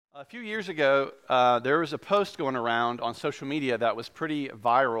A few years ago, there was a post going around on social media that was pretty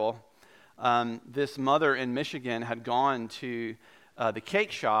viral. This mother in Michigan had gone to the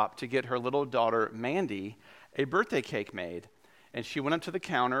cake shop to get her little daughter, Mandy, a birthday cake made. And she went up to the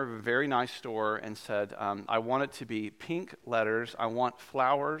counter of a very nice store and said, I want it to be pink letters. I want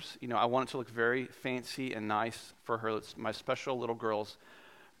flowers. I want it to look very fancy and nice for her. It's my special little girl's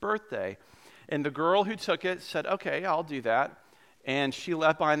birthday. And the girl who took it said, okay, I'll do that. And she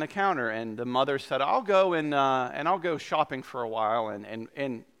left behind the counter, and the mother said, I'll go and I'll go shopping for a while, and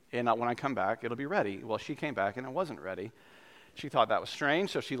when I come back, it'll be ready. Well, she came back, and it wasn't ready. She thought that was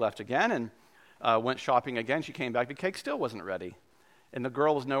strange, so she left again and went shopping again. She came back. The cake still wasn't ready, and the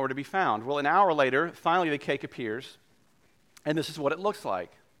girl was nowhere to be found. Well, an hour later, finally the cake appears, and this is what it looks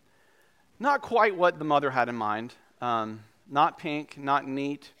like. Not quite what the mother had in mind. Not pink, not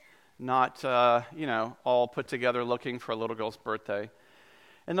neat, not, all put together looking for a little girl's birthday.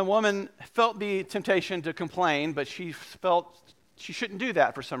 And the woman felt the temptation to complain, but she felt she shouldn't do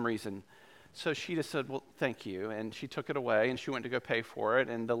that for some reason. So she just said, well, thank you. And she took it away, and she went to go pay for it.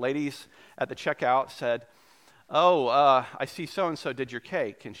 And the ladies at the checkout said, I see so-and-so did your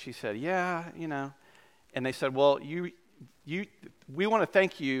cake. And she said, yeah. And they said, well, we want to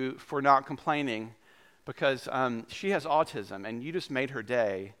thank you for not complaining because she has autism, and you just made her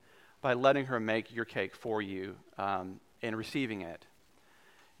day by letting her make your cake for you and receiving it.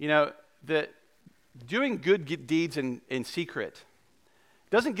 Doing good deeds in secret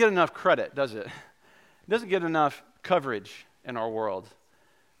doesn't get enough credit, does it? It doesn't get enough coverage in our world.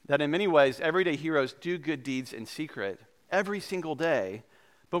 That in many ways, everyday heroes do good deeds in secret every single day,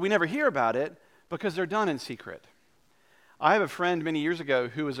 but we never hear about it because they're done in secret. I have a friend many years ago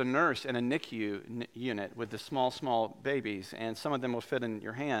who was a nurse in a NICU unit with the small babies, and some of them will fit in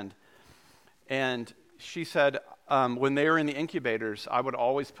your hand. And she said, when they were in the incubators, I would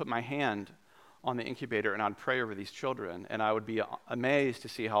always put my hand on the incubator and I'd pray over these children. And I would be amazed to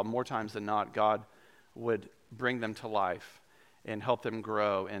see how more times than not, God would bring them to life and help them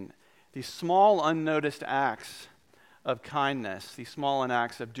grow. And these small unnoticed acts of kindness, these small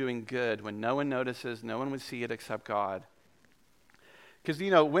acts of doing good when no one notices, no one would see it except God. Because,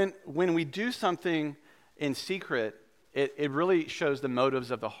 when we do something in secret, it really shows the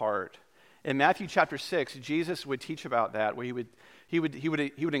motives of the heart. In Matthew chapter 6, Jesus would teach about that, where he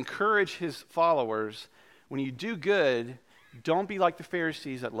would encourage his followers, when you do good, don't be like the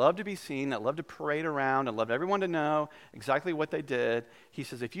Pharisees that love to be seen, that love to parade around, and love everyone to know exactly what they did. He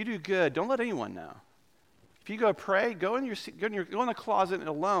says, if you do good, don't let anyone know. If you go pray, go in the closet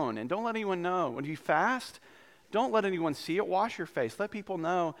alone, and don't let anyone know. When you fast, don't let anyone see it. Wash your face. Let people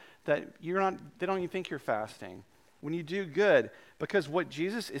know that they don't even think you're fasting. When you do good, because what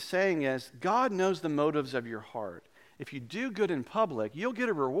Jesus is saying is, God knows the motives of your heart. If you do good in public, you'll get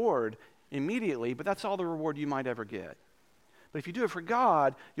a reward immediately, but that's all the reward you might ever get. But if you do it for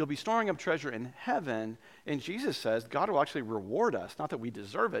God, you'll be storing up treasure in heaven, and Jesus says God will actually reward us. Not that we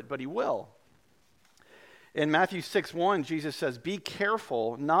deserve it, but he will. In Matthew 6:1, Jesus says, be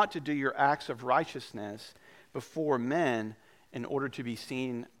careful not to do your acts of righteousness before men in order to be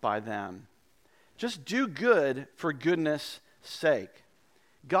seen by them. Just do good for goodness' sake.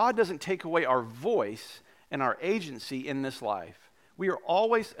 God doesn't take away our voice and our agency in this life. We are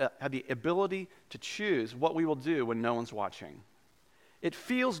always have the ability to choose what we will do when no one's watching. It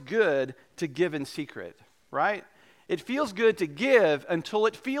feels good to give in secret, right? It feels good to give until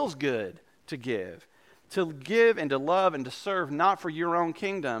it feels good to give. To give and to love and to serve not for your own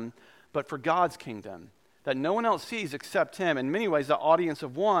kingdom, but for God's kingdom. That no one else sees except him. In many ways, the audience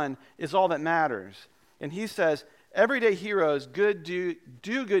of one is all that matters. And he says, everyday heroes do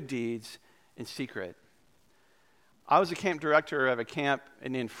good deeds in secret. I was a camp director of a camp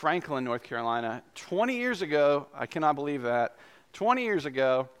in Franklin, North Carolina, 20 years ago. I cannot believe that. 20 years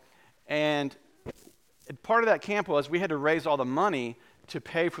ago. And part of that camp was we had to raise all the money to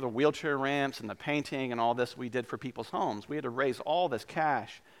pay for the wheelchair ramps and the painting and all this we did for people's homes. We had to raise all this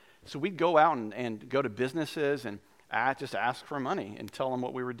cash. So we'd go out and go to businesses and just ask for money and tell them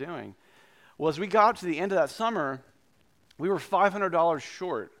what we were doing. Well, as we got to the end of that summer, we were $500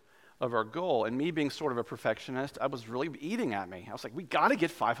 short of our goal. And me being sort of a perfectionist, I was really eating at me. I was like, we got to get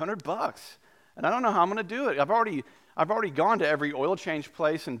 $500. And I don't know how I'm going to do it. I've already gone to every oil change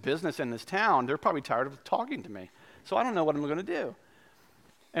place and business in this town. They're probably tired of talking to me. So I don't know what I'm going to do.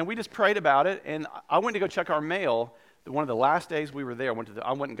 And we just prayed about it. And I went to go check our mail. One of the last days we were there,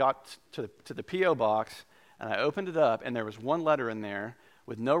 I went and got to the P.O. box, and I opened it up, and there was one letter in there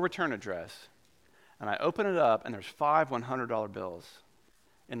with no return address. And I opened it up, and there's 5 $100 bills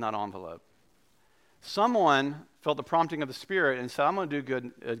in that envelope. Someone felt the prompting of the Spirit and said, I'm going to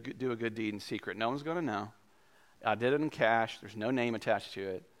do a good deed in secret. No one's going to know. I did it in cash. There's no name attached to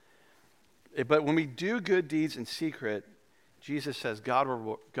it. But when we do good deeds in secret, Jesus says God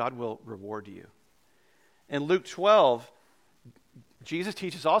will reward you. In Luke 12, Jesus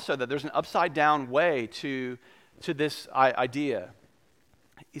teaches also that there's an upside-down way to this idea.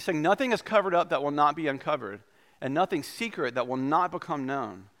 He's saying nothing is covered up that will not be uncovered, and nothing secret that will not become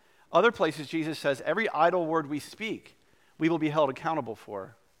known. Other places, Jesus says, every idle word we speak, we will be held accountable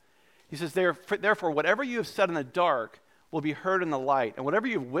for. He says, therefore, whatever you have said in the dark will be heard in the light, and whatever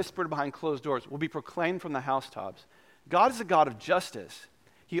you have whispered behind closed doors will be proclaimed from the housetops. God is a God of justice.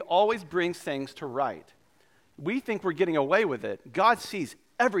 He always brings things to right. We think we're getting away with it. God sees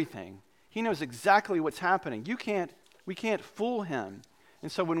everything. He knows exactly what's happening. We can't fool him.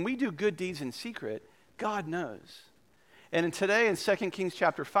 And so when we do good deeds in secret, God knows. And today in 2 Kings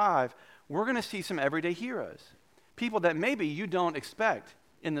chapter 5, we're going to see some everyday heroes. People that maybe you don't expect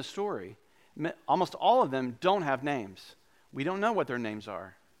in the story. Almost all of them don't have names. We don't know what their names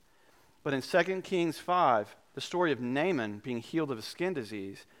are. But in 2 Kings 5, the story of Naaman being healed of a skin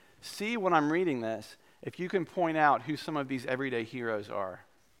disease, see when I'm reading this, if you can point out who some of these everyday heroes are.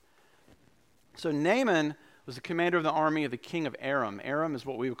 So Naaman was the commander of the army of the king of Aram. Aram is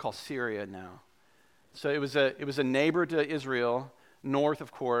what we would call Syria now. So it was a neighbor to Israel, north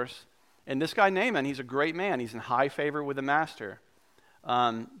of course. And this guy Naaman, he's a great man. He's in high favor with the master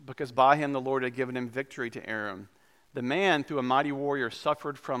because by him the Lord had given him victory to Aram. The man, through a mighty warrior,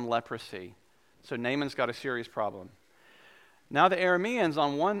 suffered from leprosy. So Naaman's got a serious problem. Now the Arameans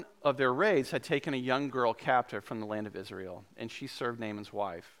on one of their raids had taken a young girl captive from the land of Israel, and she served Naaman's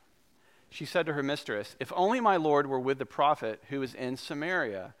wife. She said to her mistress, if only my Lord were with the prophet who is in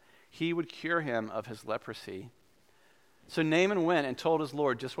Samaria, he would cure him of his leprosy. So Naaman went and told his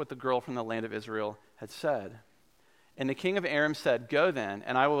Lord just what the girl from the land of Israel had said. And the king of Aram said, go then,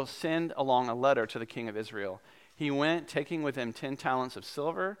 and I will send along a letter to the king of Israel. He went, taking with him 10 talents of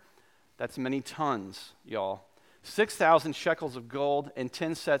silver. That's many tons, y'all. 6,000 shekels of gold and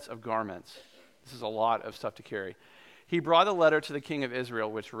 10 sets of garments. This is a lot of stuff to carry. He brought a letter to the king of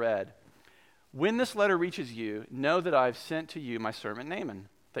Israel, which read, when this letter reaches you, know that I have sent to you my servant Naaman,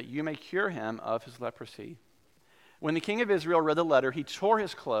 that you may cure him of his leprosy. When the king of Israel read the letter, he tore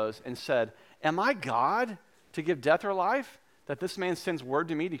his clothes and said, am I God to give death or life, that this man sends word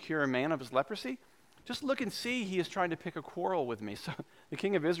to me to cure a man of his leprosy? Just look and see, he is trying to pick a quarrel with me. So the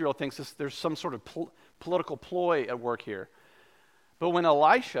king of Israel thinks there's some sort of political ploy at work here. But when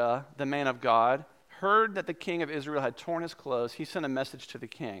Elisha, the man of God, heard that the king of Israel had torn his clothes, he sent a message to the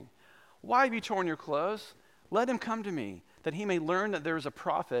king. Why have you torn your clothes? Let him come to me, that he may learn that there is a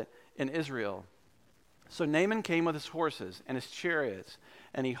prophet in Israel. So Naaman came with his horses and his chariots,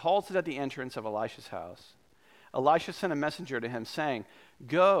 and he halted at the entrance of Elisha's house. Elisha sent a messenger to him, saying,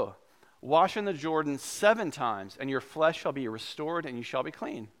 go, wash in the Jordan 7 times, and your flesh shall be restored, and you shall be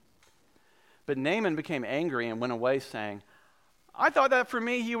clean. But Naaman became angry and went away, saying, I thought that for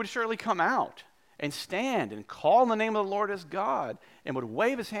me he would surely come out and stand and call on the name of the Lord as God, and would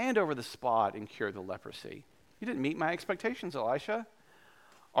wave his hand over the spot and cure the leprosy. You didn't meet my expectations, Elisha.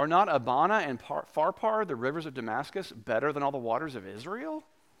 Are not Abana and Pharpar, the rivers of Damascus, better than all the waters of Israel?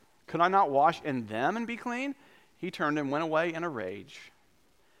 Could I not wash in them and be clean? He turned and went away in a rage.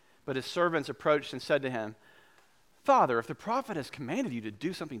 But his servants approached and said to him, Father, if the prophet has commanded you to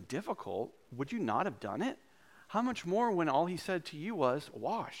do something difficult, would you not have done it? How much more when all he said to you was,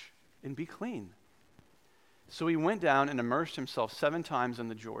 wash and be clean? So he went down and immersed himself 7 times in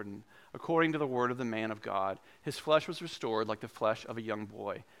the Jordan, according to the word of the man of God. His flesh was restored like the flesh of a young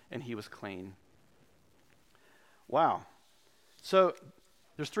boy, and he was clean. Wow. So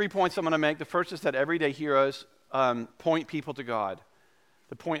there's 3 points I'm going to make. The first is that everyday heroes point people to God,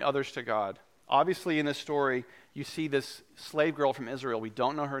 to point others to God. Obviously, in this story, you see this slave girl from Israel. We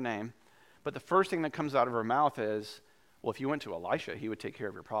don't know her name, but the first thing that comes out of her mouth is, well, if you went to Elisha, he would take care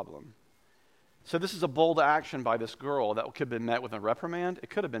of your problem. So this is a bold action by this girl that could have been met with a reprimand.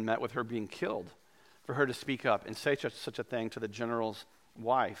 It could have been met with her being killed for her to speak up and say such a thing to the general's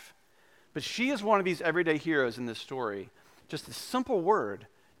wife. But she is one of these everyday heroes in this story. Just a simple word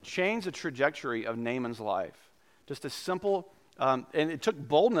changed the trajectory of Naaman's life. Just a simple, and it took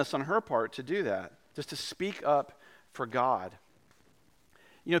boldness on her part to do that, just to speak up for God.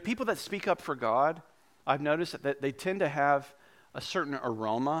 You know, people that speak up for God, I've noticed that they tend to have a certain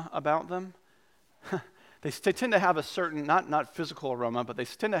aroma about them. They tend to have a certain, not physical aroma, but they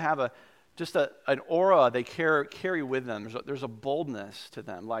tend to have an aura they carry with them. There's a boldness to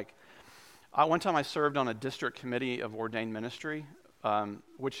them. Like, one time I served on a district committee of ordained ministry,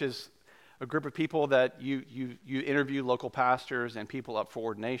 which is a group of people that you interview local pastors and people up for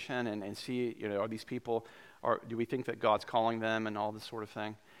ordination and see, are these people, do we think that God's calling them and all this sort of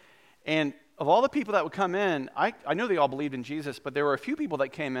thing. And of all the people that would come in, I knew they all believed in Jesus, but there were a few people that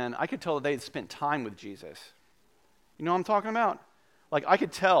came in, I could tell that they had spent time with Jesus. You know what I'm talking about? Like I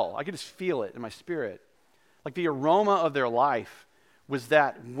could tell, I could just feel it in my spirit. Like the aroma of their life was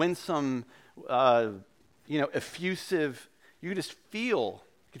that winsome, effusive, you could just feel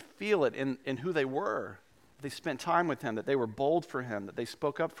it in who they were. They spent time with him, that they were bold for him, that they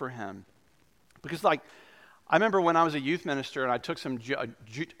spoke up for him. Because I remember when I was a youth minister and I took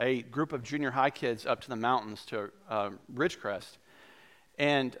a group of junior high kids up to the mountains to Ridgecrest.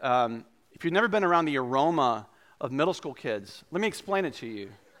 And if you've never been around the aroma of middle school kids, let me explain it to you.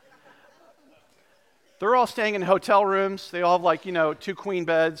 They're all staying in hotel rooms. They all have 2 queen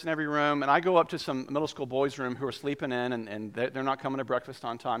beds in every room. And I go up to some middle school boys' room who are sleeping in, and they're not coming to breakfast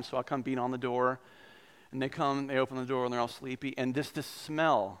on time. So I come beat on the door. And they open the door, and they're all sleepy. And this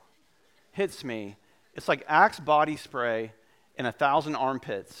smell hits me. It's like Axe body spray and 1,000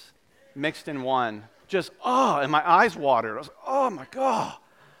 armpits mixed in one. And my eyes watered. I was like, oh my God.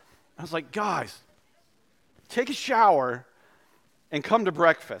 I was like, guys, take a shower and come to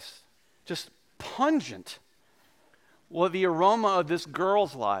breakfast. Just pungent. Well, the aroma of this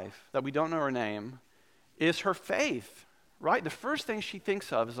girl's life that we don't know her name is her faith, right? The first thing she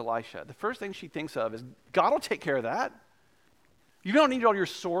thinks of is Elisha. The first thing she thinks of is God will take care of that. You don't need all your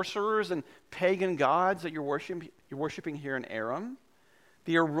sorcerers and pagan gods that you're worshiping here in Aram.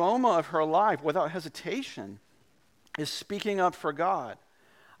 The aroma of her life, without hesitation, is speaking up for God.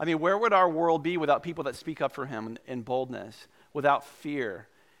 I mean, where would our world be without people that speak up for him in boldness, without fear,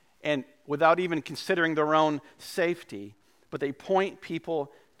 and without even considering their own safety? But they point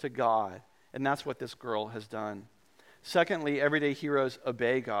people to God, and that's what this girl has done. Secondly, everyday heroes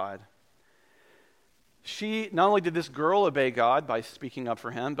obey God. Not only did this girl obey God by speaking up for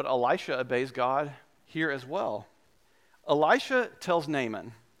him, but Elisha obeys God here as well. Elisha tells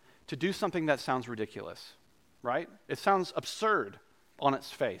Naaman to do something that sounds ridiculous, right? It sounds absurd on its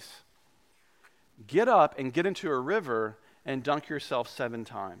face. Get up and get into a river and dunk yourself 7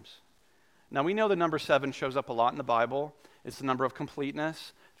 times. Now we know the number 7 shows up a lot in the Bible. It's the number of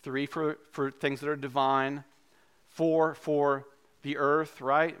completeness. 3 for things that are divine. 4 for the earth,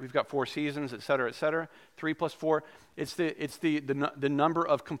 right? We've got 4 seasons, et cetera, et cetera. 3 plus 4. It's the number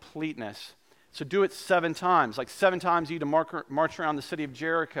of completeness. So do it 7 times. Like 7 times you need to march around the city of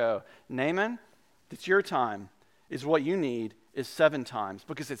Jericho. Naaman, it's your time, is what you need, is 7 times.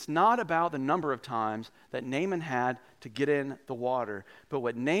 Because it's not about the number of times that Naaman had to get in the water. But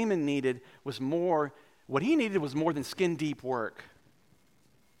what Naaman needed was more, what he needed was more than skin deep work.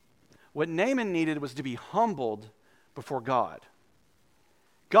 What Naaman needed was to be humbled before God.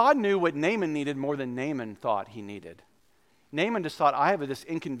 God knew what Naaman needed more than Naaman thought he needed. Naaman just thought, I have this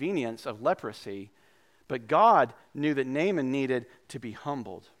inconvenience of leprosy, but God knew that Naaman needed to be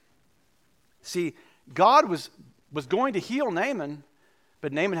humbled. See, God was going to heal Naaman,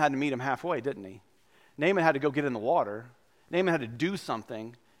 but Naaman had to meet him halfway, didn't he? Naaman had to go get in the water. Naaman had to do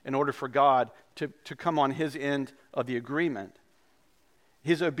something in order for God to come on his end of the agreement.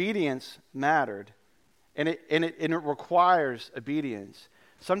 His obedience mattered, and it requires obedience.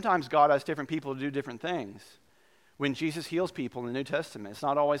 Sometimes God has different people to do different things. When Jesus heals people in the New Testament, it's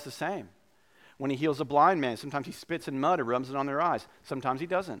not always the same. When he heals a blind man, sometimes he spits in mud and rubs it on their eyes. Sometimes he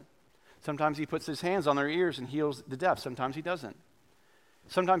doesn't. Sometimes he puts his hands on their ears and heals the deaf. Sometimes he doesn't.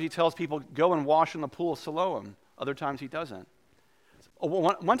 Sometimes he tells people, go and wash in the pool of Siloam. Other times he doesn't.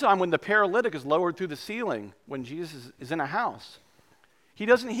 One time when the paralytic is lowered through the ceiling, when Jesus is in a house, he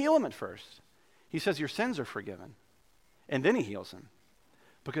doesn't heal him at first. He says, your sins are forgiven. And then he heals him.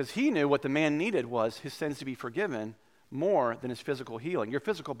 Because he knew what the man needed was his sins to be forgiven more than his physical healing. Your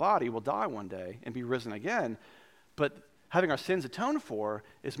physical body will die one day and be risen again, but having our sins atoned for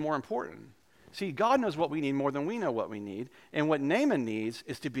is more important. See, God knows what we need more than we know what we need, and what Naaman needs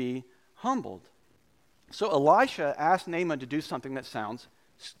is to be humbled. So Elisha asked Naaman to do something that sounds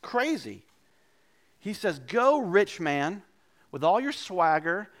crazy. He says, go, rich man, with all your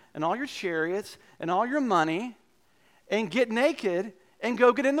swagger and all your chariots and all your money, and get naked and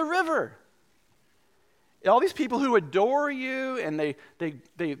go get in the river. All these people who adore you and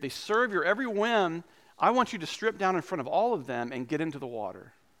they serve your every whim, I want you to strip down in front of all of them and get into the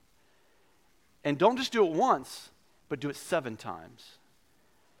water. And don't just do it once, but do it 7 times.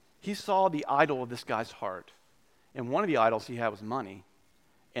 He saw the idol of this guy's heart. And one of the idols he had was money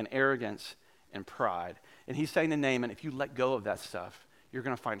and arrogance and pride. And he's saying to Naaman, if you let go of that stuff, you're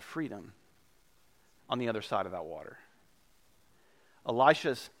going to find freedom on the other side of that water.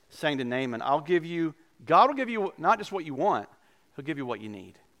 Elisha's saying to Naaman, God will give you not just what you want, he'll give you what you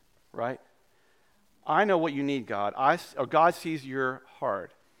need, right? I know what you need, God. God sees your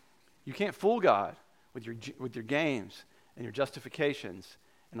heart. You can't fool God with your games and your justifications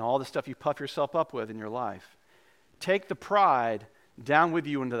and all the stuff you puff yourself up with in your life. Take the pride down with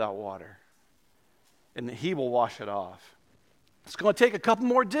you into that water, and he will wash it off. It's going to take a couple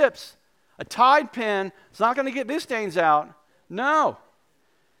more dips. A Tide pen is not going to get these stains out. No.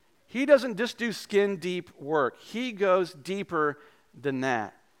 He doesn't just do skin-deep work. He goes deeper than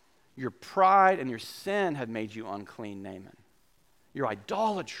that. Your pride and your sin have made you unclean, Naaman. Your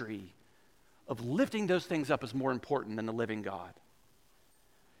idolatry of lifting those things up is more important than the living God.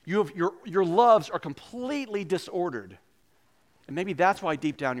 Your loves are completely disordered. And maybe that's why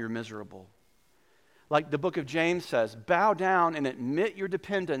deep down you're miserable. Like the book of James says, bow down and admit your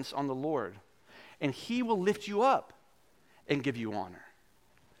dependence on the Lord, and he will lift you up and give you honor.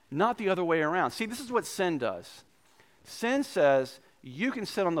 Not the other way around. See, this is what sin does. Sin says, you can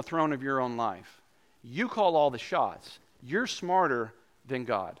sit on the throne of your own life. You call all the shots. You're smarter than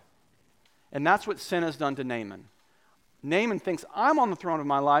God. And that's what sin has done to Naaman. Naaman thinks, I'm on the throne of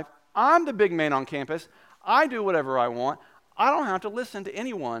my life. I'm the big man on campus. I do whatever I want. I don't have to listen to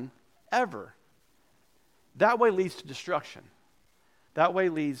anyone ever. That way leads to destruction. That way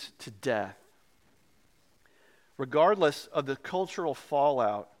leads to death. Regardless of the cultural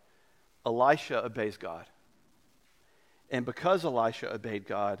fallout, Elisha obeys God. And because Elisha obeyed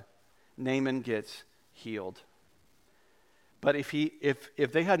God, Naaman gets healed. But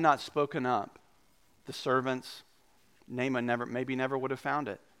if they had not spoken up, the servants, Naaman never would have found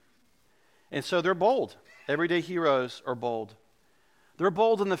it. And so they're bold. Everyday heroes are bold. They're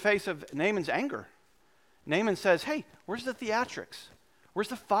bold in the face of Naaman's anger. Naaman says, hey, where's the theatrics? Where's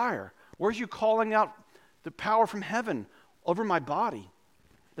the fire? Where's you calling out the power from heaven over my body?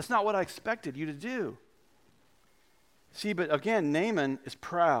 That's not what I expected you to do. See, but again, Naaman is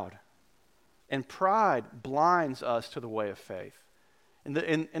proud. And pride blinds us to the way of faith. In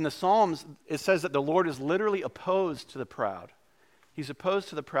the Psalms, it says that the Lord is literally opposed to the proud. He's opposed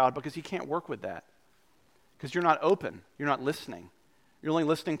to the proud because he can't work with that. Because you're not open. You're not listening. You're only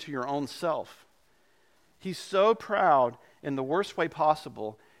listening to your own self. He's so proud in the worst way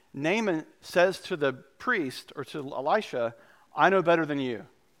possible. Naaman says to the priest or to Elisha, I know better than you,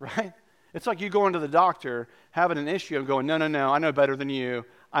 right? It's like you going to the doctor, having an issue and going, no, I know better than you.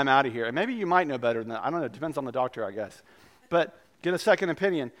 I'm out of here. And maybe you might know better than that. I don't know. It depends on the doctor, I guess. But get a second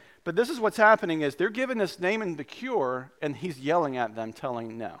opinion. But this is what's happening is they're giving this Naaman the cure, and he's yelling at them,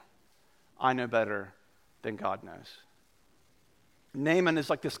 telling, no, I know better than God knows. Naaman is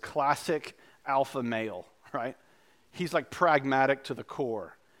like this classic alpha male, right? He's like pragmatic to the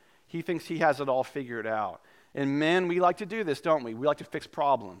core. He thinks he has it all figured out. And men, we like to do this, don't we? We like to fix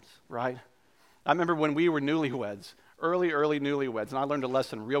problems, right? I remember when we were newlyweds, early newlyweds, and I learned a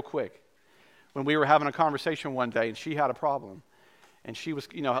lesson real quick. When we were having a conversation one day, and she had a problem, and she was,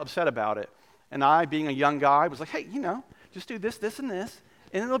 upset about it. And I, being a young guy, was like, hey, just do this, this, and this,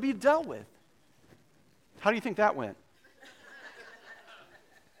 and it'll be dealt with. How do you think that went?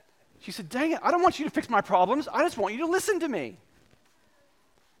 She said, dang it, I don't want you to fix my problems. I just want you to listen to me.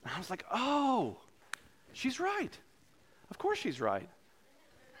 And I was like, oh, she's right. Of course she's right.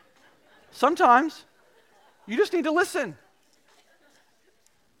 Sometimes you just need to listen.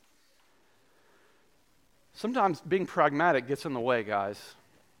 Sometimes being pragmatic gets in the way, guys.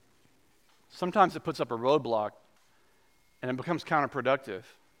 Sometimes it puts up a roadblock and it becomes counterproductive.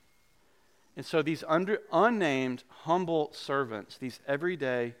 And so these unnamed, humble servants, these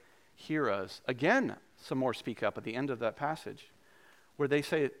everyday heroes, again, some more speak up at the end of that passage, where they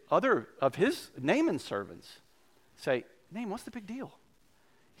say, other of Naaman's servants say, Naaman, what's the big deal?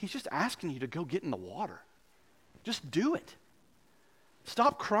 He's just asking you to go get in the water. Just do it.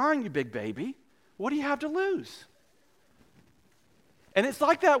 Stop crying, you big baby. What do you have to lose? And it's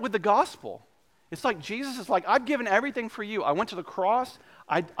like that with the gospel. It's like Jesus is like, I've given everything for you. I went to the cross.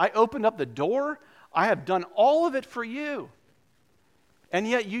 I opened up the door. I have done all of it for you. And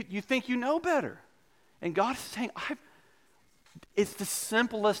yet you think you know better. And God is saying, it's the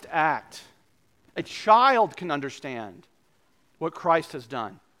simplest act. A child can understand what Christ has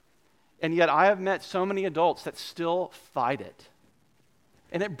done. And yet I have met so many adults that still fight it.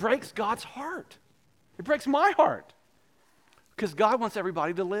 And it breaks God's heart. It breaks my heart. Because God wants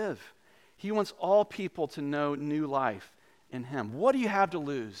everybody to live. He wants all people to know new life in Him. What do you have to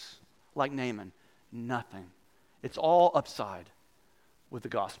lose, like Naaman? Nothing. It's all upside with the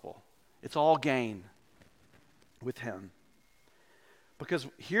gospel. It's all gain with Him. Because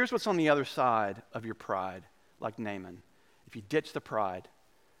here's what's on the other side of your pride, like Naaman. If you ditch the pride,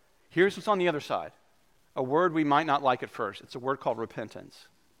 Here's what's on the other side. A word we might not like at first. It's a word called repentance,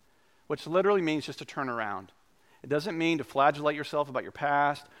 which literally means just to turn around. It doesn't mean to flagellate yourself about your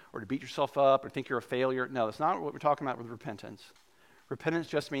past or to beat yourself up or think you're a failure. No, that's not what we're talking about with repentance. Repentance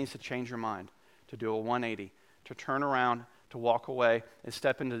just means to change your mind, to do a 180, to turn around, to walk away, and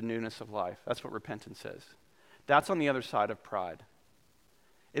step into the newness of life. That's what repentance is. That's on the other side of pride.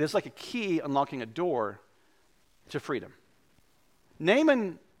 It is like a key unlocking a door to freedom.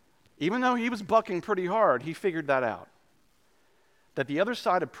 Naaman, even though he was bucking pretty hard, he figured that out. That the other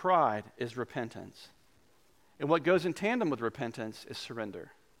side of pride is repentance. And what goes in tandem with repentance is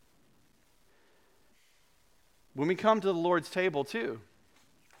surrender. When we come to the Lord's table too,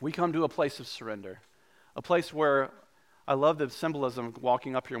 we come to a place of surrender. A place where I love the symbolism of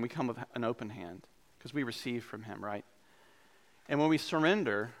walking up here and we come with an open hand because we receive from him, right? And when we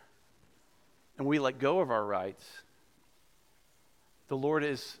surrender and we let go of our rights, the Lord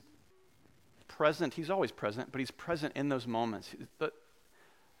is present. He's always present, but he's present in those moments.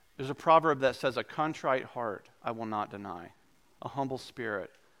 There's a proverb that says, a contrite heart I will not deny. A humble spirit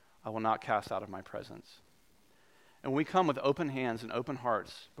I will not cast out of my presence. And when we come with open hands and open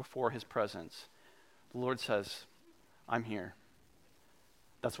hearts before his presence, the Lord says, I'm here.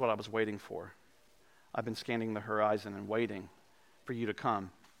 That's what I was waiting for. I've been scanning the horizon and waiting for you to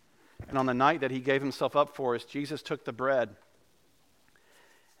come. And on the night that he gave himself up for us, Jesus took the bread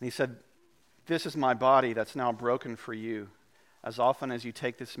and he said, this is my body that's now broken for you. As often as you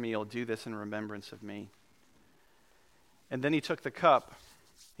take this meal, do this in remembrance of me. And then he took the cup.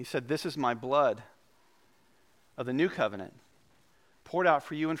 He said, this is my blood of the new covenant, poured out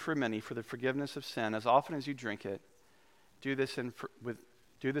for you and for many for the forgiveness of sin. As often as you drink it, do this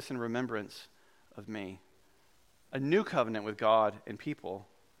in remembrance of me. A new covenant with God and people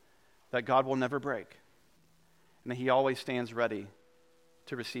that God will never break. And that he always stands ready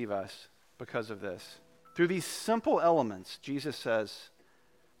to receive us because of this. Through these simple elements, Jesus says,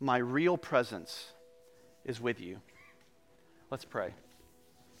 my real presence is with you. Let's pray.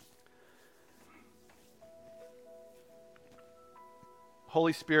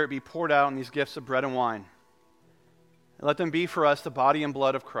 Holy Spirit, be poured out in these gifts of bread and wine. And let them be for us the body and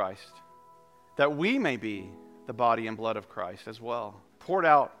blood of Christ, that we may be the body and blood of Christ as well, poured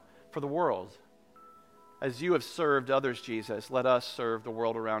out for the world. As you have served others, Jesus, let us serve the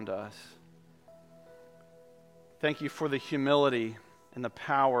world around us. Thank you for the humility and the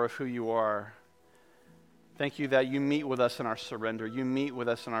power of who you are. Thank you that you meet with us in our surrender. You meet with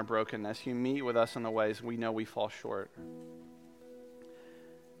us in our brokenness. You meet with us in the ways we know we fall short.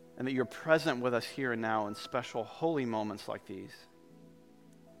 And that you're present with us here and now in special holy moments like these.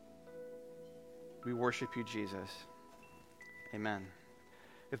 We worship you, Jesus. Amen.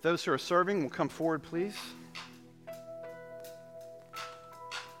 If those who are serving will come forward, please.